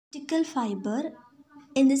Optical fiber.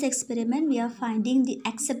 In this experiment, we are finding the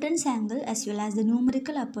acceptance angle as well as the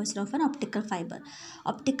numerical aperture of an optical fiber.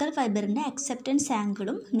 Optical fiber in the acceptance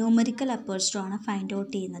angle numerical aperture ആണ് find out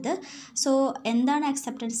ചെയ്യുന്നത്. So എന്താണ്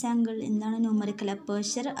acceptance angle, എന്താണ് numerical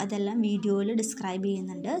aperture, അതെല്ലാം വീഡിയോയിൽ describe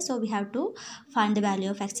ചെയ്യുന്നുണ്ട്. So we have to find the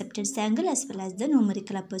value of acceptance angle as well as the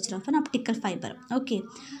numerical aperture of an optical fiber. Okay.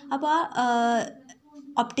 അപ്പോൾ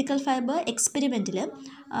optical fiber experimental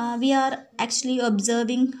we are actually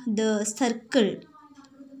observing the circle.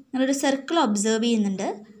 നമ്മളൊരു circle observe ചെയ്യുന്നുണ്ട്.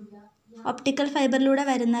 Optical ഫൈബറിലൂടെ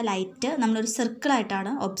വരുന്ന light നമ്മളൊരു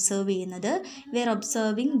സർക്കിളായിട്ടാണ് observe ചെയ്യുന്നത്. V R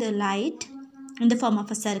observing the light in the form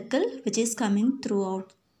of A circle which is coming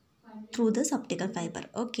through this optical fibre.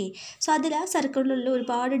 Okay, so അതിൽ ആ സർക്കിളിലുള്ള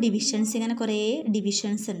ഒരുപാട് divisions, ഇങ്ങനെ കുറേ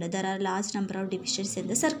ഡിവിഷൻസ് ഉണ്ട്. There are large number of divisions in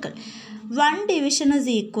the circle. 1 division is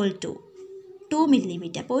equal to 2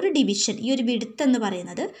 millimeter. അപ്പോൾ ഒരു division, ഈ ഒരു വിഡ്ത്ത് എന്ന്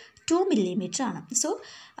പറയുന്നത് 2 millimeter ആണ്. So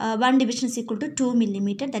 1 division is equal to 2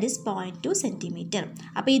 millimeter, that is 0.2 centimeter.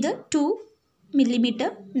 അപ്പോൾ ഇത് 2 millimeter,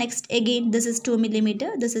 next again this is 2 millimeter,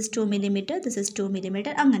 this is 2 millimeter, this is 2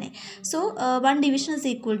 millimeter, അങ്ങനെ. So 1 division is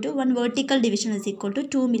equal to 1 vertical division is equal to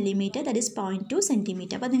 2 millimeter, that is 0.2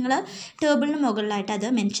 centimeter. അപ്പോൾ നിങ്ങൾ ടേബിളിന് മുകളിലായിട്ട് അത്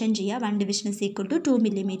mention ചെയ്യുക. 1 division is equal to 2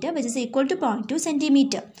 millimeter which is equal to 0.2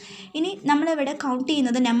 centimeter. ഇനി നമ്മളിവിടെ count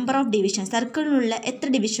ചെയ്യുന്നത് number of division. സർക്കിളിനുള്ള എത്ര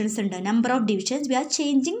ഡിവിഷൻസ് ഉണ്ട്, number of divisions. V R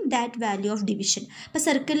changing that value of division. അപ്പോൾ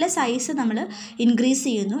സർക്കിളിലെ സൈസ് നമ്മൾ ഇൻക്രീസ്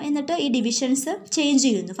ചെയ്യുന്നു, എന്നിട്ട് ഈ ഡിവിഷൻസ് ചേഞ്ച്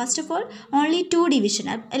ചെയ്യുന്നു. First of all only 2 division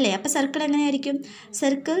അല്ലേ. അപ്പോൾ സർക്കിൾ എങ്ങനെയായിരിക്കും?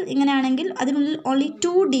 സർക്കിൾ ഇങ്ങനെയാണെങ്കിൽ അതിനുള്ളിൽ ഓൺലി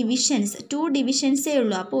 2 ഡിവിഷൻസേ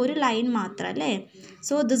ഉള്ളൂ. അപ്പോൾ ഒരു ലൈൻ മാത്രം അല്ലേ.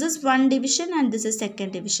 So this is 1 division and this is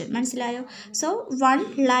second division. മനസ്സിലായോ? So 1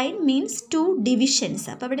 line means 2 divisions.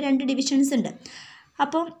 അപ്പോൾ ഇവിടെ 2 ഡിവിഷൻസ് ഉണ്ട്.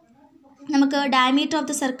 അപ്പോൾ നമുക്ക് diameter of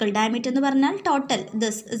the circle, diameter എന്ന് പറഞ്ഞാൽ ടോട്ടൽ,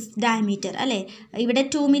 ദിസ് ഇസ് ഡയമീറ്റർ അല്ലേ. ഇവിടെ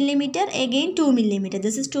 2 millimeter, again 2 millimeter,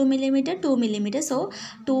 this is 2 millimeter, 2 millimeter, so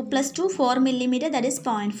 2 plus 2 4 millimeter, that is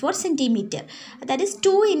 0.4 centimeter, that is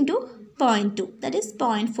 2 into 0.2, that is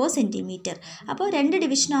 0.4 centimeter. അപ്പോൾ 2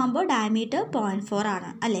 ഡിവിഷൻ ആകുമ്പോൾ ഡയമീറ്റർ 0.4 ആണ്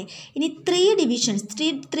അല്ലേ. ഇനി 3 ഡിവിഷൻസ്,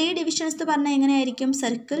 3 ഡിവിഷൻസ് എന്ന് പറഞ്ഞാൽ എങ്ങനെയായിരിക്കും?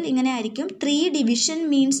 സർക്കിൾ ഇങ്ങനെ ആയിരിക്കും. 3 division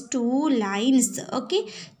means 2 lines. Okay,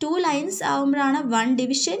 2 lines ആകുമ്പോഴാണ് 1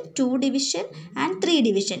 division, 2 division and 3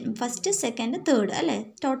 division. First, second, third അല്ലേ.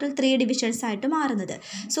 ടോട്ടൽ 3 ഡിവിഷൻസ് ആയിട്ട് മാറുന്നത്.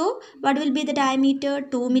 So what will be the diameter?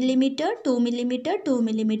 2 millimeter, 2 millimeter, 2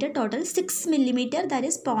 millimeter, total 6 millimeter, that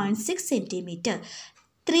is 0.6 centimeter.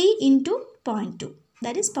 3 into 0.2,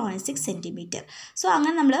 that is 0.6 centimeter. So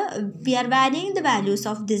അങ്ങനെ നമ്മൾ we are varying the values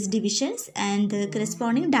of these divisions and the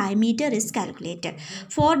corresponding diameter is calculated.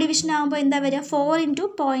 4 division ആകുമ്പോൾ എന്താ വരിക? 4 into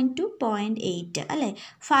 0.2, 0.8 അല്ലേ.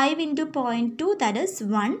 5 into 0.2, that is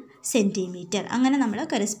 1 centimeter. അങ്ങനെ നമ്മൾ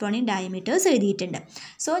corresponding diameters എഴുതിയിട്ടുണ്ട്.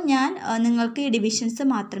 So ഞാൻ നിങ്ങൾക്ക് ഈ ഡിവിഷൻസ്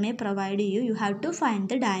മാത്രമേ പ്രൊവൈഡ് ചെയ്യൂ. You have to find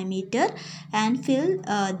the diameter and fill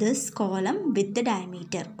this column with the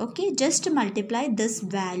diameter. Okay, just multiply this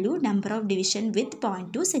value number of division with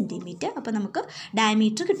 0.2 centimeter. അപ്പോൾ നമുക്ക്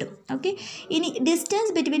ഡയമീറ്റർ കിട്ടും. ഓക്കെ, ഇനി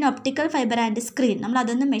distance between optical fibre and screen, നമ്മൾ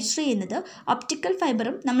അതൊന്ന് measure ചെയ്യുന്നത് optical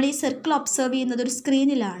ഫൈബറും നമ്മൾ ഈ circle observe ചെയ്യുന്നത് ഒരു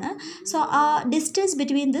സ്ക്രീനിലാണ്. സോ ആ distance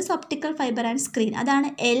between this optical fibre and screen, അതാണ്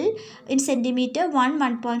L in centimeter. 1,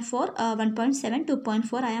 1.4, 1.7,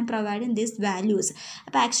 2.4. I am providing these values.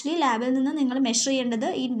 അപ്പോൾ ആക്ച്വലി ലാബിൽ നിന്ന് നിങ്ങൾ മെഷർ ചെയ്യേണ്ടത്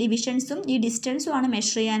ഈ ഡിവിഷൻസും ഈ ഡിസ്റ്റൻസും ആണ്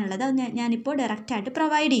മെഷർ ചെയ്യാനുള്ളത്. അത് ഞാനിപ്പോൾ ഡയറക്റ്റായിട്ട്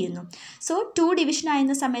പ്രൊവൈഡ് ചെയ്യുന്നു. സോ 2 ഡിവിഷൻ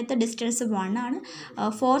ആയിരുന്ന സമയത്ത് ഡിസ്റ്റൻസ് 1 ആണ്.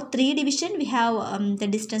 Four 3 division we have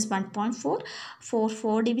the distance 1.4. Four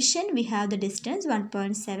 4 division we have the distance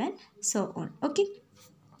 1.7, so on. Okay,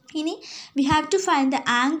 ഇനി we have to find the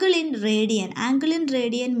angle in radian. Angle in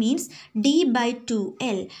radian means d by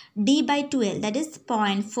 2l. d by 2l, that is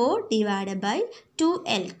 0.4 divided by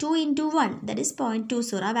 2l. 2 into 1, that is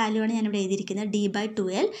 0.20. ആ value ആണ് ഞാനിവിടെ എഴുതിയിരിക്കുന്നത്. d by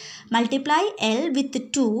 2l, multiply l with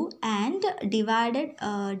 2 and divide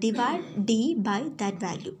d by that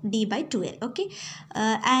value, d by 2l. Okay,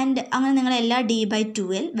 and അങ്ങനെ നിങ്ങൾ എല്ലാ d by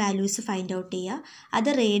 2l values find out ചെയ്യുക.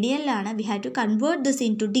 അത് റേഡിയനിലാണ്. We have to convert this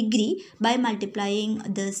in two degree by multiplying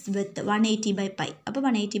this with 180 by pi. അപ്പോൾ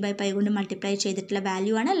 180 by pi കൊണ്ട് multiply ചെയ്തിട്ടുള്ള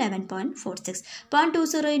value ആണ് 11.46.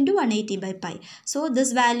 0.20 into 180 by pi. So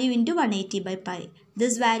this value into 180 by pi,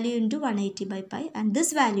 this value into 180 by pi and this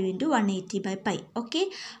value into 180 by pi. Okay,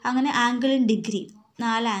 അങ്ങനെ angle in degree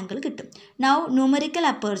 4 angle കിട്ടും. Now numerical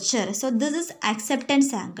aperture. So this is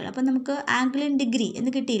acceptance angle. അപ്പോൾ നമുക്ക് angle in degree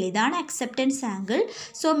എന്ന് കിട്ടിയില്ലേ, ഇതാണ് acceptance angle.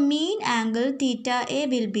 So mean angle theta A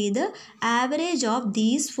will be the average of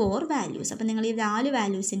these 4 values. അപ്പോൾ നിങ്ങൾ ഈ 4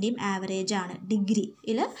 വാല്യൂസിൻ്റെയും ആവറേജ് ആണ്,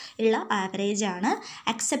 ഡിഗ്രിയിൽ ഉള്ള ആവറേജ് ആണ്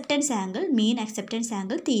acceptance angle, mean acceptance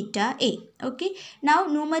angle theta A. Okay, now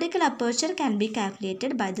numerical aperture can be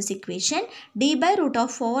calculated by this equation: d by root of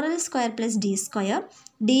 4l square plus d square.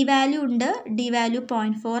 D value ഉണ്ട്, D value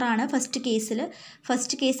 0.4 ആണ്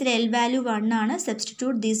first കേസിൽ L value 1 ആണ്.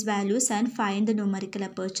 Substitute these values and find the numerical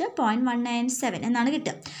aperture 0.197 എന്നാണ്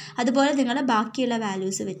കിട്ടുക. അതുപോലെ നിങ്ങൾ ബാക്കിയുള്ള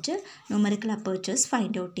values വെച്ച് ന്യൂമറിക്കൽ അപ്പർച്ചേഴ്സ്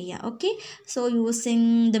ഫൈൻഡ് ഔട്ട് ചെയ്യുക. Okay, so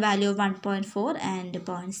using the value of 1.4 and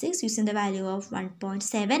 0.6, using the value of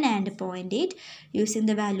 1.7 and 0.8, using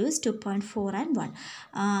the values 2.4 and 1.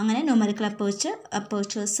 അങ്ങനെ ന്യൂമറിക്കൽ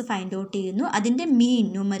അപ്പർച്ചേഴ്സ് ഫൈൻഡ് ഔട്ട് ചെയ്യുന്നു. അതിൻ്റെ മീൻ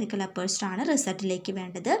ന്യൂമറിക്കൽ അപ്പർച്ചർ ആണ് റിസൾട്ടിലേക്ക് വേണ്ടത്.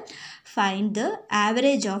 Find the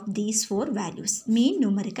average of these 4 values, mean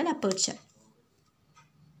numerical aperture.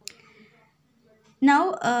 Now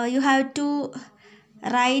you have to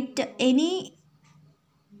write any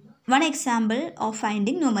one example of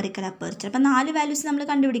finding numerical aperture. അപ്പോൾ 4 values നമ്മൾ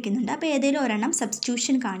കണ്ടുപിടിക്കുന്നുണ്ട്. അപ്പോൾ ഏതെങ്കിലും ഒരെണ്ണം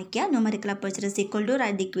സബ്സ്റ്റിറ്റ്യൂഷൻ കാണിക്കുക. Numerical aperture is equal to,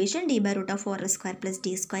 write the equation d by root of 4 square plus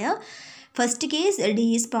d square. First case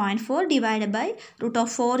d is 0.4 divided by root of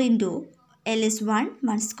 4 into L is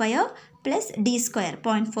 1 square plus d square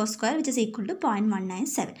 0.4 square which is equal to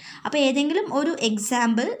 0.197. അപ്പോൾ ഏതെങ്കിലും ഒരു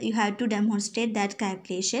example you have to demonstrate that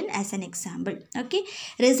calculation as an example. Okay,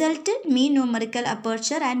 result mean numerical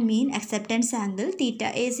aperture and mean acceptance angle theta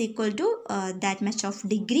is equal to that much of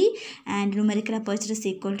degree and numerical aperture is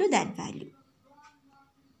equal to that value.